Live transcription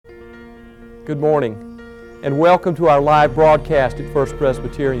Good morning, and welcome to our live broadcast at First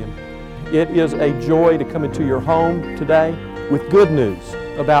Presbyterian. It is a joy to come into your home today with good news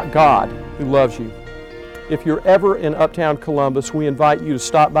about God who loves you. If you're ever in Uptown Columbus, we invite you to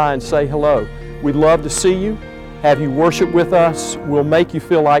stop by and say hello. We'd love to see you, have you worship with us. We'll make you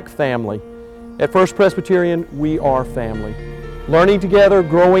feel like family. At First Presbyterian, we are family. Learning together,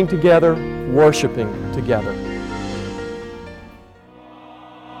 growing together, worshiping together.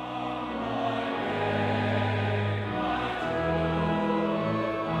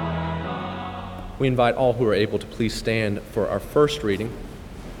 We invite all who are able to please stand for our first reading.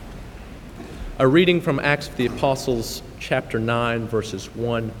 A reading from Acts of the Apostles, chapter 9, verses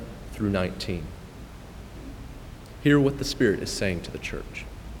 1 through 19. Hear what the Spirit is saying to the church.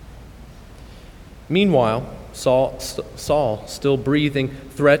 Meanwhile, Saul, still breathing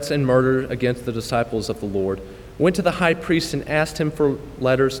threats and murder against the disciples of the Lord, went to the high priest and asked him for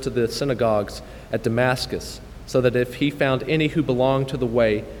letters to the synagogues at Damascus, so that if he found any who belonged to the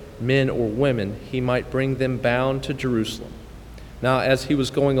way, men or women, he might bring them bound to Jerusalem. Now as he was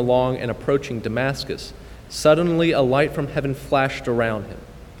going along and approaching Damascus, suddenly a light from heaven flashed around him.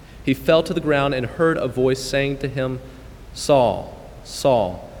 He fell to the ground and heard a voice saying to him, "Saul,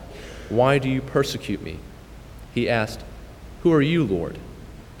 Saul, why do you persecute me?" He asked, "Who are you, Lord?"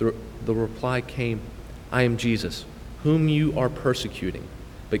 The reply came, "I am Jesus, whom you are persecuting.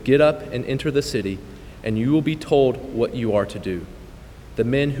 But get up and enter the city, and you will be told what you are to do." The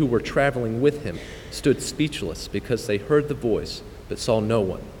men who were traveling with him stood speechless because they heard the voice but saw no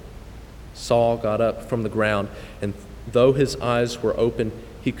one. Saul got up from the ground, and though his eyes were open,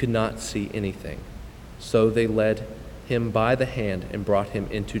 he could not see anything. So they led him by the hand and brought him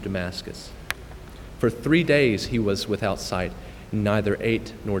into Damascus. For 3 days he was without sight, and neither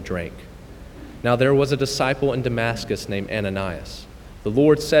ate nor drank. Now there was a disciple in Damascus named Ananias. The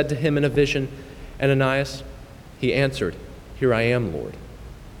Lord said to him in a vision, "Ananias?" He answered, "Here I am, Lord."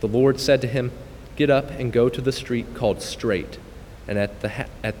 The Lord said to him, "Get up and go to the street called Straight, and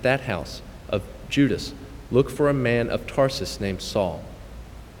at that house of Judas, look for a man of Tarsus named Saul.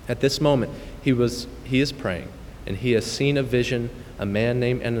 At this moment he is praying, and he has seen a vision, a man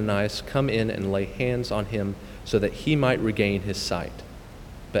named Ananias come in and lay hands on him so that he might regain his sight."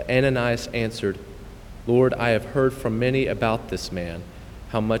 But Ananias answered, "Lord, I have heard from many about this man,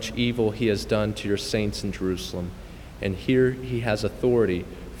 how much evil he has done to your saints in Jerusalem. And here he has authority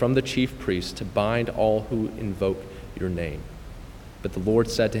from the chief priests to bind all who invoke your name." But the Lord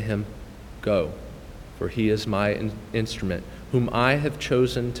said to him, "Go, for he is my instrument, whom I have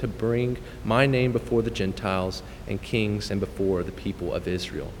chosen to bring my name before the Gentiles and kings and before the people of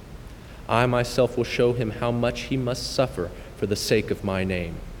Israel. I myself will show him how much he must suffer for the sake of my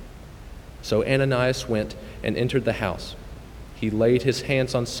name." So Ananias went and entered the house. He laid his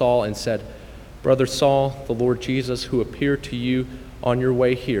hands on Saul and said, "Brother Saul, the Lord Jesus, who appeared to you on your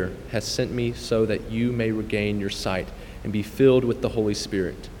way here, has sent me so that you may regain your sight and be filled with the Holy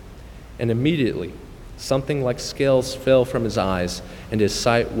Spirit." And immediately something like scales fell from his eyes, and his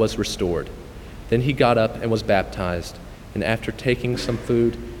sight was restored. Then he got up and was baptized, and after taking some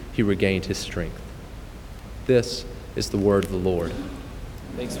food, he regained his strength. This is the word of the Lord.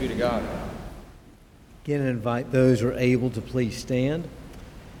 Thanks be to God. Again, I invite those who are able to please stand.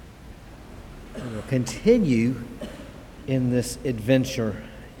 We'll continue in this adventure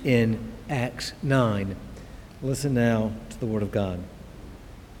in Acts 9. Listen now to the Word of God.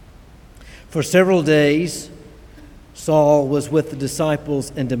 For several days, Saul was with the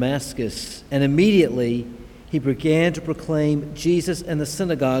disciples in Damascus, and immediately he began to proclaim Jesus in the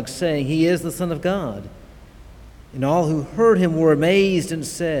synagogue, saying, "He is the Son of God." And all who heard him were amazed and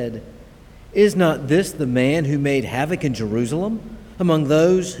said, "Is not this the man who made havoc in Jerusalem among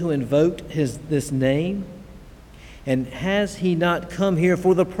those who invoked this name? And has he not come here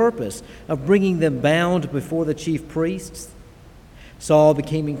for the purpose of bringing them bound before the chief priests?" Saul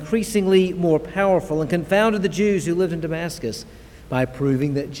became increasingly more powerful and confounded the Jews who lived in Damascus by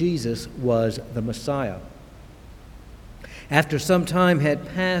proving that Jesus was the Messiah. After some time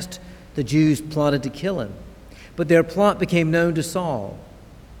had passed, the Jews plotted to kill him, but their plot became known to Saul,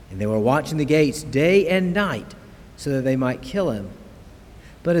 and they were watching the gates day and night so that they might kill him.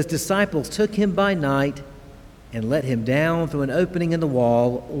 But his disciples took him by night and let him down through an opening in the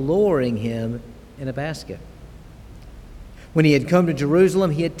wall, lowering him in a basket. When he had come to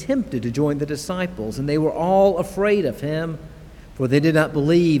Jerusalem, he attempted to join the disciples, and they were all afraid of him, for they did not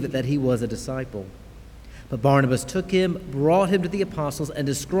believe that he was a disciple. But Barnabas took him, brought him to the apostles, and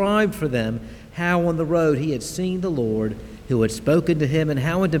described for them how on the road he had seen the Lord, who had spoken to him, and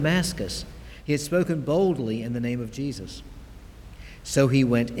how in Damascus he had spoken boldly in the name of Jesus. So he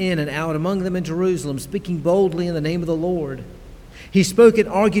went in and out among them in Jerusalem, speaking boldly in the name of the Lord. He spoke and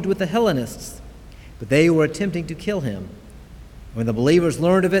argued with the Hellenists, but they were attempting to kill him. When the believers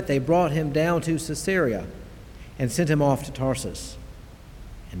learned of it, they brought him down to Caesarea and sent him off to Tarsus.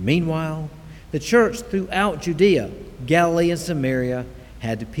 And meanwhile, the church throughout Judea, Galilee, and Samaria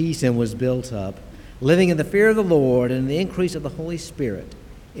had peace and was built up, living in the fear of the Lord and in the increase of the Holy Spirit.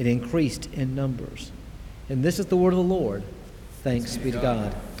 It increased in numbers. And this is the word of the Lord. Thanks be to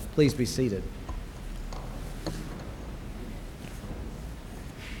God. Please be seated.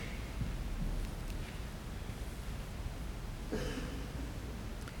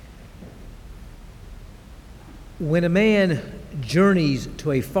 When a man journeys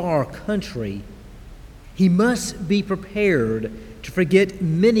to a far country, he must be prepared to forget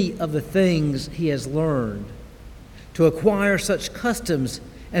many of the things he has learned, to acquire such customs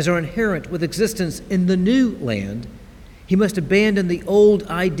as are inherent with existence in the new land. He must abandon the old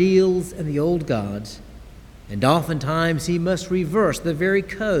ideals and the old gods, and oftentimes he must reverse the very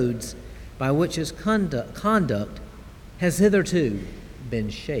codes by which his conduct has hitherto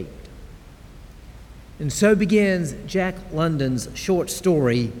been shaped. And so begins Jack London's short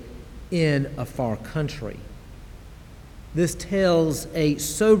story, In a Far Country. This tells a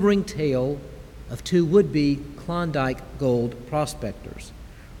sobering tale of two would-be Klondike gold prospectors,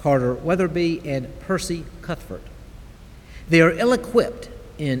 Carter Weatherby and Percy Cuthbert. They are ill-equipped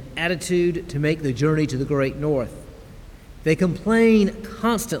in attitude to make the journey to the great north. They complain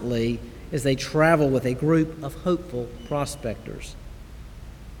constantly as they travel with a group of hopeful prospectors.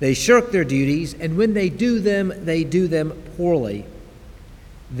 They shirk their duties, and when they do them poorly.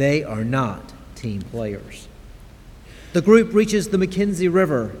 They are not team players. The group reaches the Mackenzie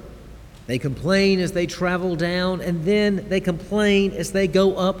River. They complain as they travel down, and then they complain as they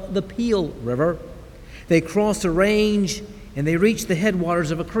go up the Peel River. They cross a range, and they reach the headwaters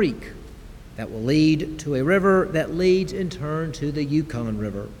of a creek that will lead to a river that leads in turn to the Yukon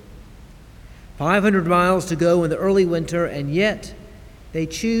River. 500 miles to go in the early winter, and yet they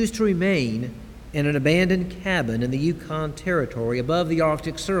choose to remain in an abandoned cabin in the Yukon Territory above the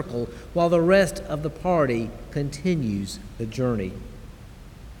Arctic Circle while the rest of the party continues the journey.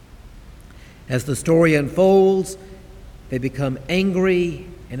 As the story unfolds, they become angry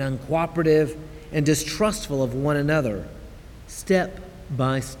and uncooperative and distrustful of one another, step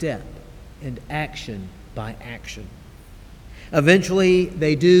by step and action by action. Eventually,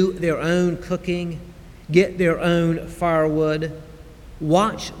 they do their own cooking, get their own firewood,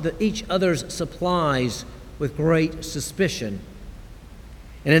 watch each other's supplies with great suspicion.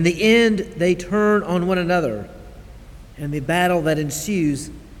 And in the end, they turn on one another. And in the battle that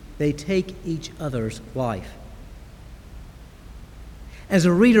ensues, they take each other's life. As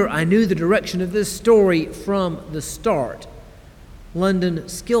a reader, I knew the direction of this story from the start. London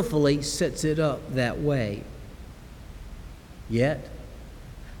skillfully sets it up that way. Yet,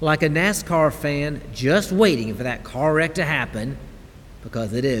 like a NASCAR fan just waiting for that car wreck to happen,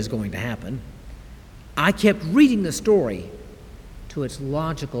 because it is going to happen, I kept reading the story to its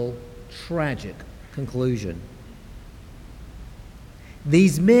logical, tragic conclusion.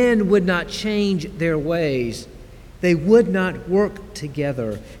 These men would not change their ways. They would not work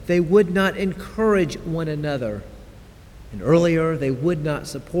together. They would not encourage one another. And earlier, they would not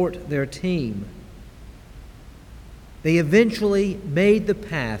support their team. They eventually made the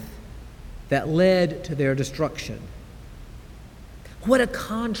path that led to their destruction. What a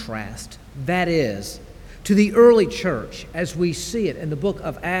contrast that is to the early church as we see it in the book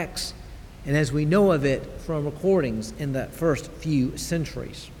of Acts and as we know of it from recordings in the first few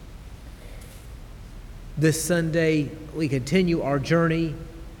centuries. This Sunday, we continue our journey.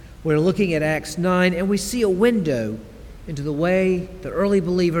 We're looking at Acts 9, and we see a window into the way the early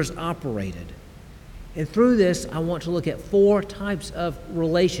believers operated. And through this, I want to look at 4 types of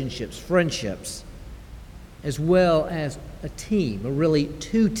relationships, friendships, as well as a team, or really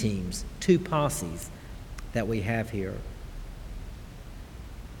 2 teams, 2 posses that we have here.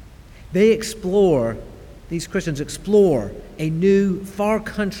 These Christians explore a new far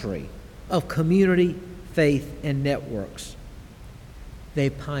country of community, faith, and networks. They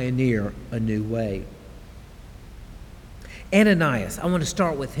pioneer a new way. Ananias, I want to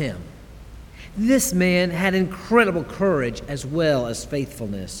start with him. This man had incredible courage as well as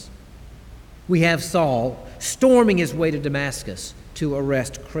faithfulness. We have Saul storming his way to Damascus to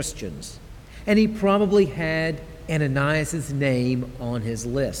arrest Christians, and he probably had Ananias' name on his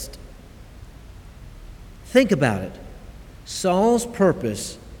list. Think about it. Saul's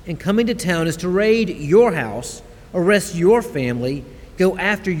purpose in coming to town is to raid your house, arrest your family, go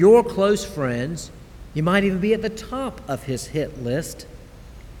after your close friends, You might even be at the top of his hit list.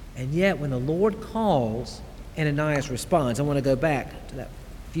 And yet, when the Lord calls, Ananias responds. I want to go back to that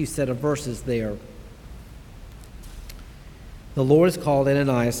few set of verses there. The Lord has called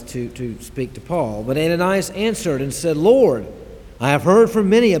Ananias to speak to Paul. But Ananias answered and said, Lord, I have heard from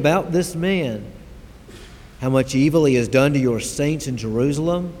many about this man, how much evil he has done to your saints in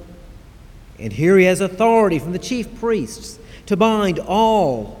Jerusalem. And here he has authority from the chief priests to bind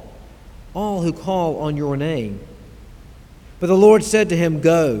all who call on your name. But the Lord said to him,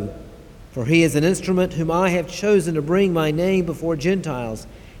 Go, for he is an instrument whom I have chosen to bring my name before Gentiles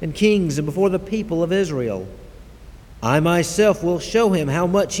and kings and before the people of Israel. I myself will show him how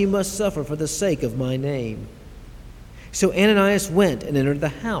much he must suffer for the sake of my name. So Ananias went and entered the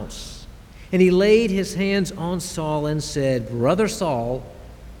house, and he laid his hands on Saul and said, Brother Saul,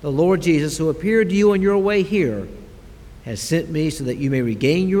 the Lord Jesus, who appeared to you on your way here, has sent me so that you may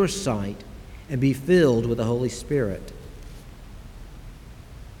regain your sight and be filled with the Holy Spirit.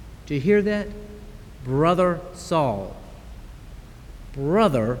 Do you hear that? Brother Saul.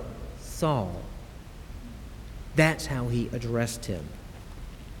 Brother Saul. That's how he addressed him.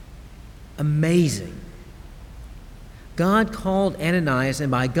 Amazing. God called Ananias,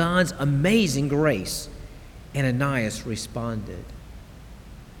 and by God's amazing grace, Ananias responded.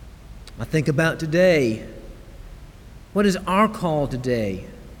 I think about today. What is our call today?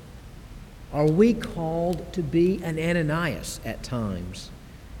 Are we called to be an Ananias at times?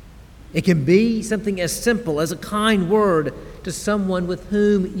 It can be something as simple as a kind word to someone with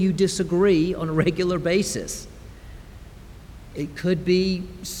whom you disagree on a regular basis. It could be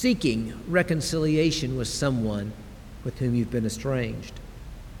seeking reconciliation with someone with whom you've been estranged.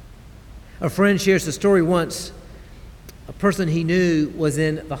 A friend shares the story once. A person he knew was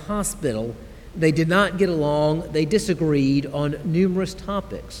in the hospital. They did not get along. They disagreed on numerous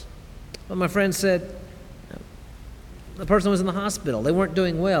topics. But my friend said, the person was in the hospital. They weren't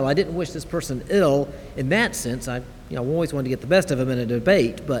doing well. I didn't wish this person ill in that sense. I always wanted to get the best of them in a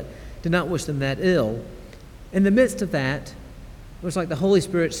debate, but did not wish them that ill. In the midst of that, it was like the Holy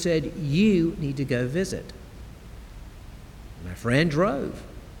Spirit said, you need to go visit. My friend drove.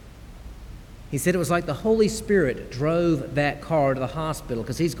 He said it was like the Holy Spirit drove that car to the hospital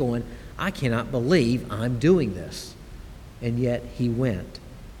because he's going, I cannot believe I'm doing this. And yet he went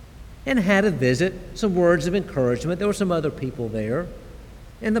and had a visit, some words of encouragement. There were some other people there,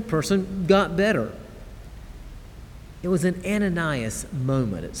 and the person got better. It was an Ananias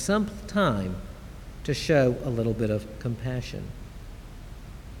moment at some time to show a little bit of compassion.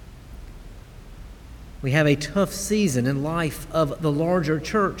 We have a tough season in life of the larger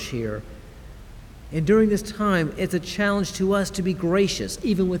church here. And during this time, it's a challenge to us to be gracious,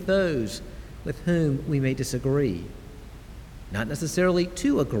 even with those with whom we may disagree. Not necessarily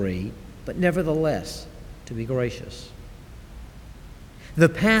to agree, but nevertheless to be gracious. The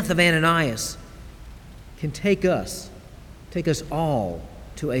path of Ananias can take us all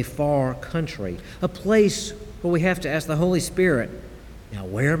to a far country, a place where we have to ask the Holy Spirit, now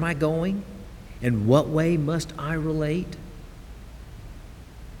where am I going? In what way must I relate?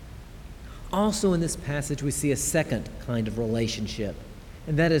 Also in this passage, we see a second kind of relationship,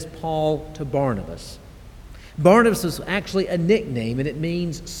 and that is Paul to Barnabas. Barnabas was actually a nickname, and it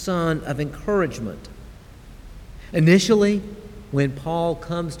means son of encouragement. Initially, when Paul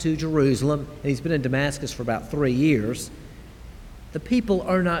comes to Jerusalem, and he's been in Damascus for about 3 years, the people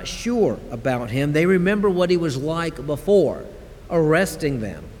are not sure about him. They remember what he was like before, arresting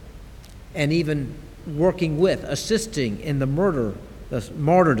them, and even working with, assisting in the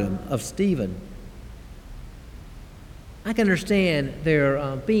martyrdom of Stephen. I can understand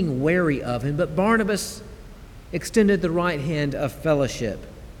their being wary of him, but Barnabas extended the right hand of fellowship.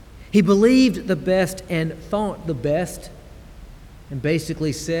 He believed the best and thought the best, and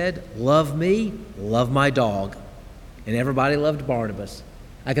basically said, love me, love my dog. And everybody loved Barnabas.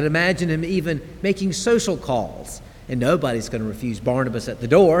 I could imagine him even making social calls, and nobody's going to refuse Barnabas at the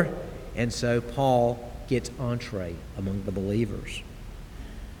door. And so Paul gets entree among the believers.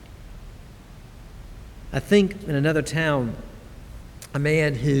 I think in another town, a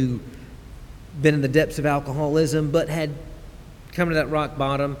man who been in the depths of alcoholism but had come to that rock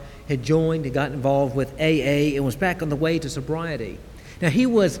bottom, had joined and got involved with AA and was back on the way to sobriety. Now he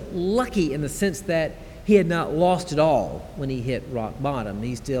was lucky in the sense that he had not lost it all when he hit rock bottom.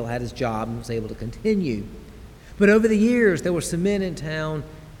 He still had his job and was able to continue. But over the years, there were some men in town,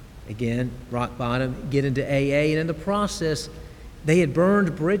 again, rock bottom, get into AA, and in the process, they had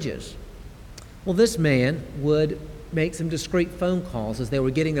burned bridges. Well, this man would make some discreet phone calls as they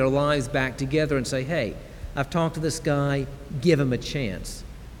were getting their lives back together and say, hey, I've talked to this guy, give him a chance.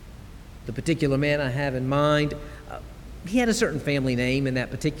 The particular man I have in mind, he had a certain family name in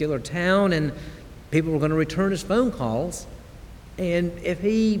that particular town, and people were going to return his phone calls. And if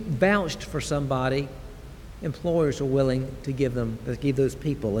he vouched for somebody, employers were willing to give those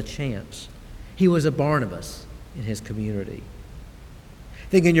people a chance. He was a Barnabas in his community.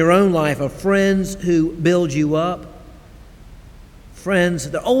 Think in your own life of friends who build you up, friends,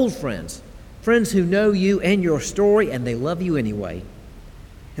 they're old friends who know you and your story, and they love you anyway.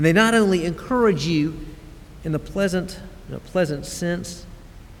 And they not only encourage you in the pleasant sense,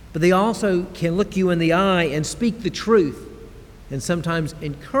 but they also can look you in the eye and speak the truth, and sometimes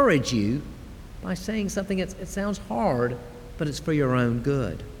encourage you by saying something it sounds hard, but it's for your own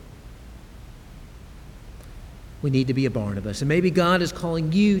good. We need to be a Barnabas, and maybe God is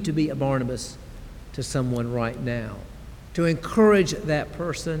calling you to be a Barnabas to someone right now, to encourage that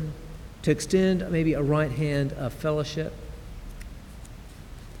person, to extend maybe a right hand of fellowship.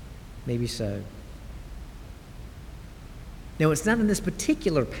 Maybe so. Now, it's not in this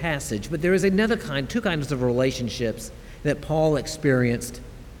particular passage, but there is two kinds of relationships that Paul experienced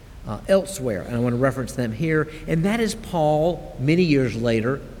elsewhere, and I want to reference them here. And that is Paul, many years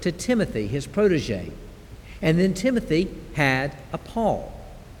later, to Timothy, his protege. And then Timothy had a Paul.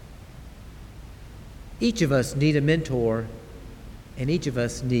 Each of us need a mentor, and each of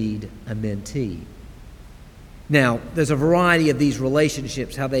us need a mentee. Now, there's a variety of these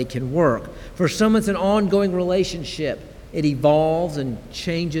relationships, how they can work. For some, it's an ongoing relationship. It evolves and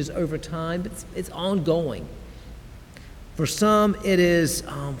changes over time, but it's ongoing. For some, it is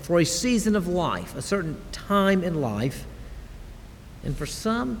for a season of life, a certain time in life. And for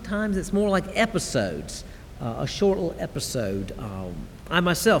some, times it's more like episodes, a short little episode. I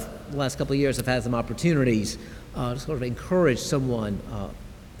myself, the last couple of years, have had some opportunities to sort of encourage someone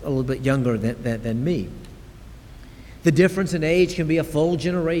a little bit younger than me. The difference in age can be a full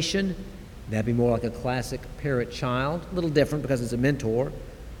generation. That'd be more like a classic parent-child, a little different because it's a mentor.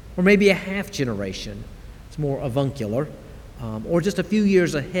 Or maybe a half generation. It's more avuncular. Or just a few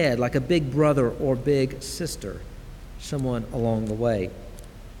years ahead, like a big brother or big sister, someone along the way.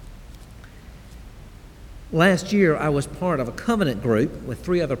 Last year, I was part of a covenant group with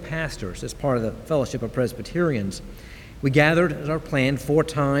 3 other pastors as part of the Fellowship of Presbyterians. We gathered, as our plan, 4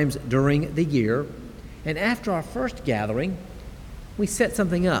 times during the year. And after our first gathering, we set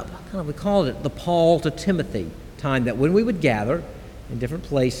something up. We called it the Paul to Timothy time, that when we would gather in different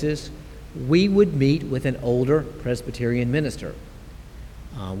places, we would meet with an older Presbyterian minister.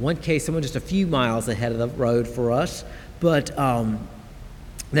 One case, someone just a few miles ahead of the road for us, but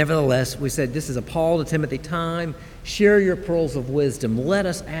nevertheless, we said this is a Paul to Timothy time. Share your pearls of wisdom. Let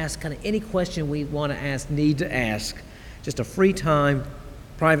us ask kind of any question we want to ask, need to ask. Just a free time,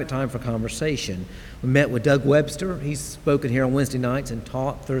 private time for conversation. We met with Doug Webster. He's spoken here on Wednesday nights and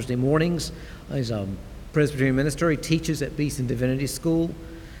taught Thursday mornings. He's a Presbyterian minister. He teaches at Beeson Divinity School.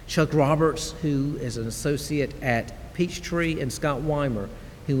 Chuck Roberts, who is an associate at Peachtree, and Scott Weimer,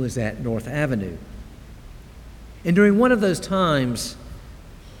 who is at North Avenue. And during one of those times,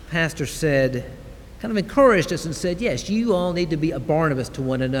 Pastor said, kind of encouraged us and said, yes, you all need to be a Barnabas to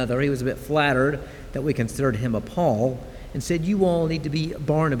one another. He was a bit flattered that we considered him a Paul, and said, you all need to be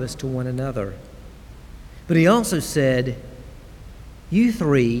Barnabas to one another. But he also said, you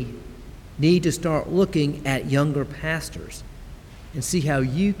 3 need to start looking at younger pastors and see how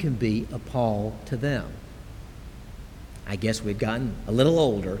you can be a Paul to them. I guess we'd gotten a little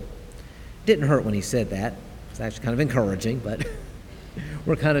older. Didn't hurt when he said that. It's actually kind of encouraging, but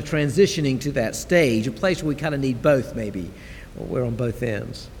we're kind of transitioning to that stage, a place where we kind of need both maybe. We're on both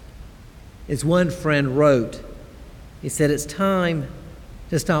ends. As one friend wrote, he said, it's time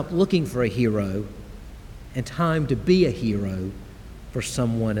to stop looking for a hero and time to be a hero for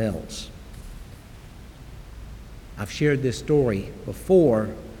someone else. I've shared this story before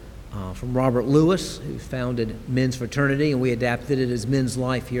from Robert Lewis, who founded Men's Fraternity, and we adapted it as Men's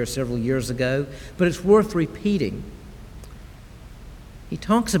Life here several years ago, but it's worth repeating. He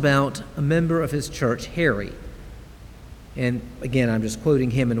talks about a member of his church, Harry. And again, I'm just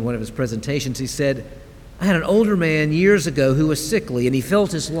quoting him in one of his presentations. He said, I had an older man years ago who was sickly, and he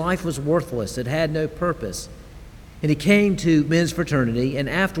felt his life was worthless. It had no purpose. And he came to Men's Fraternity and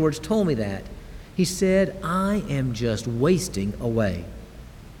afterwards told me that. He said, I am just wasting away.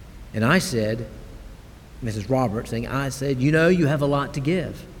 And I said, Mrs. Roberts, I said, you know, you have a lot to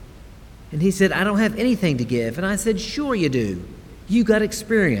give. And he said, I don't have anything to give. And I said, sure you do. You got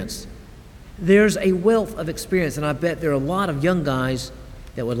experience. There's a wealth of experience, and I bet there are a lot of young guys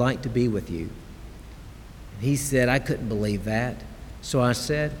that would like to be with you. And he said, I couldn't believe that. So I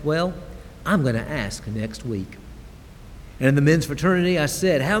said, well, I'm going to ask next week. And in the men's fraternity, I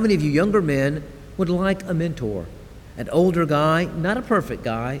said, how many of you younger men would like a mentor? An older guy, not a perfect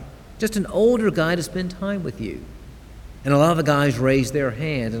guy, just an older guy to spend time with you. And a lot of the guys raised their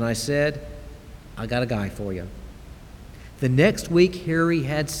hand, and I said, I got a guy for you. The next week, Harry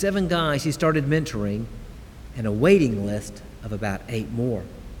had 7 guys he started mentoring and a waiting list of about 8 more.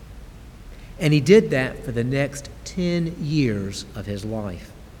 And he did that for the next 10 years of his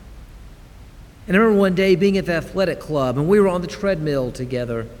life. And I remember one day being at the athletic club, and we were on the treadmill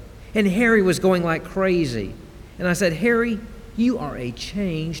together, and Harry was going like crazy. And I said, Harry, you are a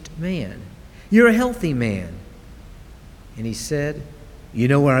changed man. You're a healthy man. And he said, you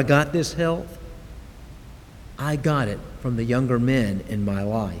know where I got this health? I got it from the younger men in my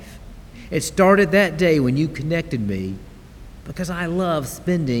life. It started that day when you connected me because I love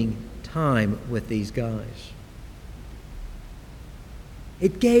spending time with these guys.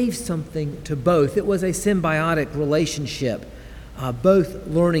 It gave something to both. It was a symbiotic relationship, both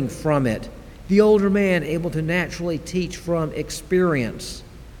learning from it. The older man able to naturally teach from experience,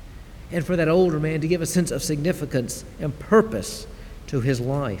 and for that older man to give a sense of significance and purpose to his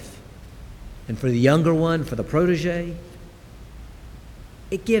life. And for the younger one, for the protege,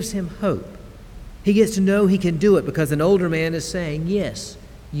 it gives him hope. He gets to know he can do it because an older man is saying, yes,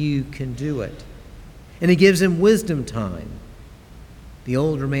 you can do it. And it gives him wisdom time. The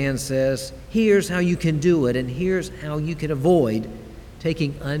older man says, here's how you can do it, and here's how you can avoid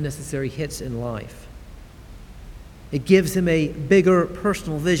taking unnecessary hits in life. It gives him a bigger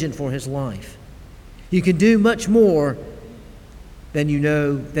personal vision for his life. You can do much more than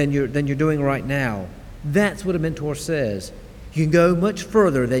you're doing right now. That's what a mentor says. You can go much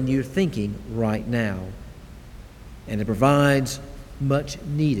further than you're thinking right now. And it provides much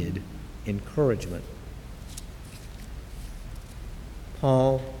needed encouragement.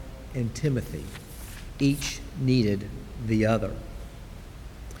 Paul and Timothy each needed the other.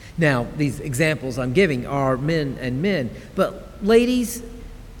 Now, these examples I'm giving are men and men, but ladies,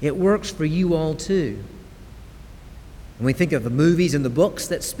 it works for you all too. When we think of the movies and the books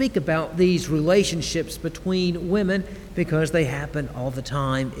that speak about these relationships between women, because they happen all the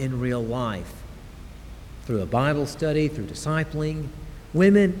time in real life. Through a Bible study, through discipling,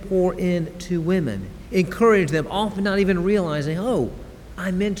 women pour into women, encourage them, often not even realizing, oh,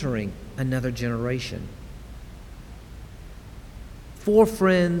 I'm mentoring another generation. 4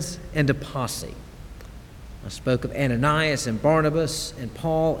 friends and a posse. I spoke of Ananias and Barnabas and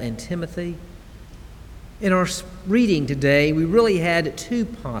Paul and Timothy. In our reading today, we really had 2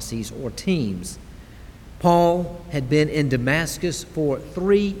 posses or teams. Paul had been in Damascus for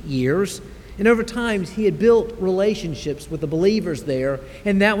 3 years, and over time he had built relationships with the believers there,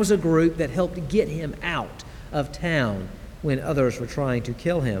 and that was a group that helped get him out of town when others were trying to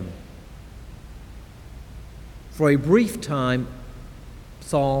kill him. For a brief time,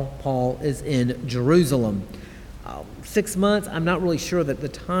 Paul is in Jerusalem. 6 months, I'm not really sure that the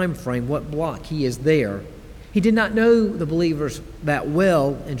time frame, what block he is there. He did not know the believers that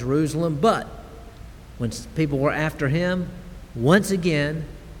well in Jerusalem, but when people were after him, once again,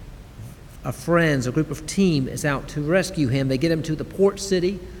 a group of team is out to rescue him. They get him to the port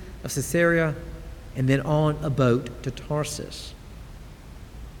city of Caesarea and then on a boat to Tarsus.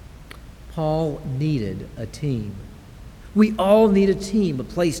 Paul needed a team. We all need a team, a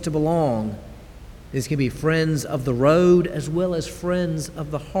place to belong. This can be friends of the road as well as friends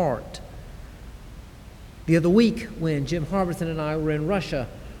of the heart. The other week, when Jim Harbison and I were in Russia,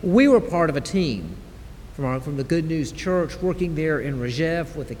 we were part of a team from the Good News Church working there in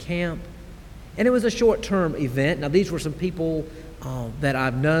Rzhev with a camp. And it was a short-term event. Now, these were some people that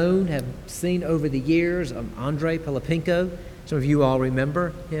I've known, have seen over the years. Andrei Pilipenko, some of you all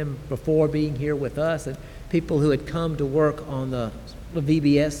remember him before being here with us, and people who had come to work on the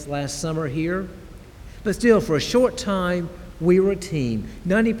VBS last summer here. But still, for a short time, we were a team.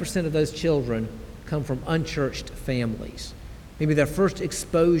 90% of those children come from unchurched families. Maybe their first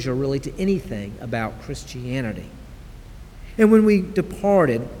exposure really to anything about Christianity. And when we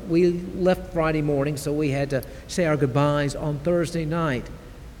departed, we left Friday morning, so we had to say our goodbyes on Thursday night.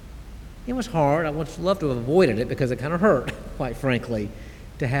 It was hard. I would love to have avoided it because it kind of hurt, quite frankly,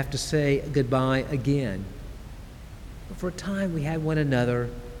 to have to say goodbye again. But for a time, we had one another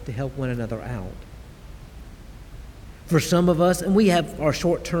to help one another out. For some of us, and we have our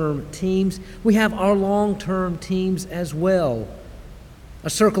short-term teams, we have our long-term teams as well. A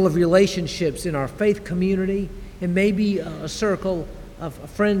circle of relationships in our faith community, and maybe a circle of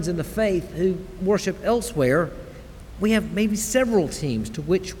friends in the faith who worship elsewhere. We have maybe several teams to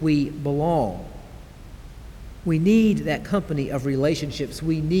which we belong. We need that company of relationships.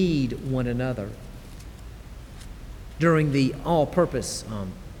 We need one another. during the all-purpose,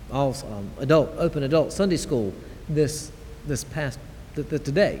 open adult Sunday school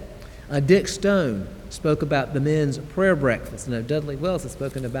today. Dick Stone spoke about the men's prayer breakfast. I know Dudley Wells has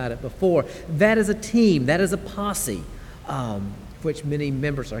spoken about it before. That is a team. That is a posse, which many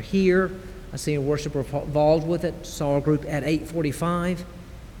members are here. I see a worshiper involved with it. Saw a group at 8:45.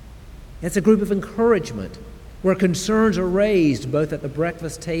 It's a group of encouragement where concerns are raised both at the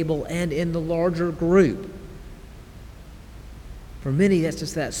breakfast table and in the larger group. For many, that's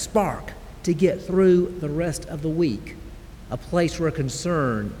just that spark to get through the rest of the week, a place where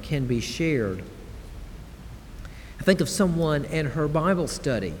concern can be shared. I think of someone in her Bible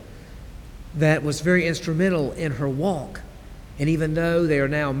study that was very instrumental in her walk. And even though they are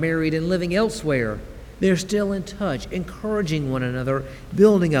now married and living elsewhere, they're still in touch, encouraging one another,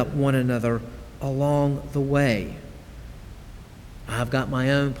 building up one another along the way. I've got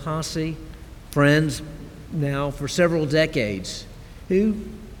my own posse, friends now for several decades, who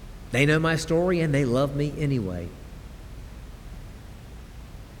they know my story and they love me anyway.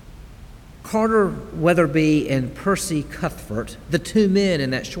 Carter Weatherby and Percy Cuthbert, the two men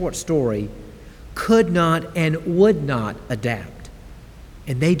in that short story, could not and would not adapt,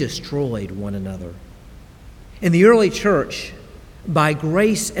 and they destroyed one another. In the early church, by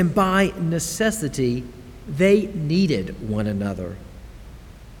grace and by necessity, they needed one another.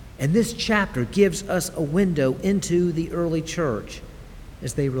 And this chapter gives us a window into the early church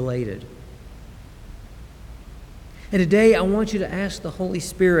as they related. And today I want you to ask the Holy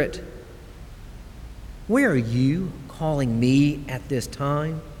Spirit, where are you calling me at this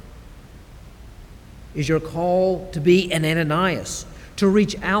time? Is your call to be an Ananias, to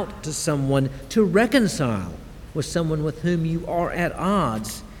reach out to someone, to reconcile with someone with whom you are at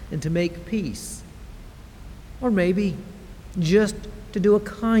odds, and to make peace? Or maybe just to do a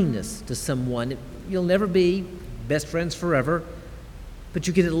kindness to someone. You'll never be best friends forever, but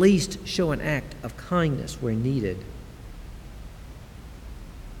you can at least show an act of kindness where needed.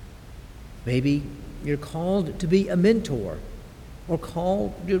 Maybe you're called to be a mentor,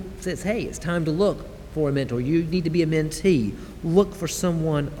 or says, hey, it's time to look for a mentor. You need to be a mentee. Look for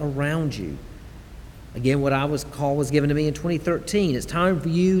someone around you. Again, what call was given to me in 2013. It's time for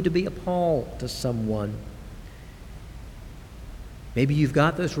you to be a Paul to someone. Maybe you've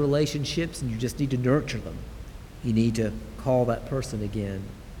got those relationships and you just need to nurture them. You need to call that person again.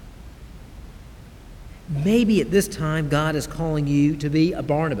 Maybe at this time God is calling you to be a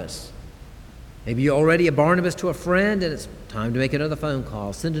Barnabas. Maybe you're already a Barnabas to a friend and it's time to make another phone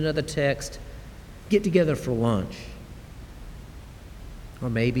call, send another text, get together for lunch. Or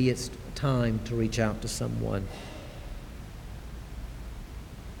maybe it's time to reach out to someone.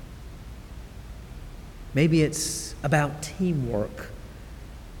 Maybe it's about teamwork.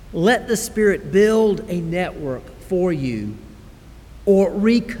 Let the Spirit build a network for you or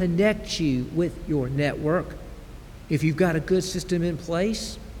reconnect you with your network. If you've got a good system in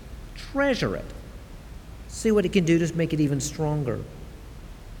place, treasure it. See what it can do to make it even stronger.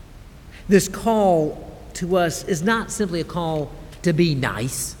 This call to us is not simply a call to be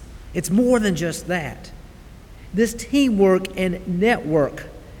nice. It's more than just that. This teamwork and network,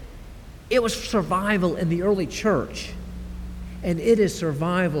 it was survival in the early church, and it is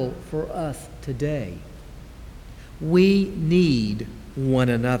survival for us today. We need one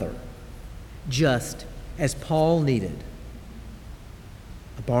another, just as Paul needed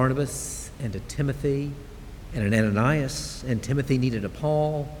a Barnabas and a Timothy and an Ananias, and Timothy needed a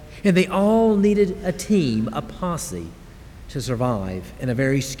Paul, and they all needed a team, a posse, to survive in a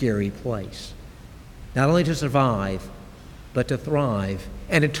very scary place. Not only to survive, but to thrive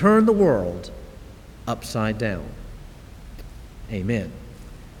and to turn the world upside down. Amen.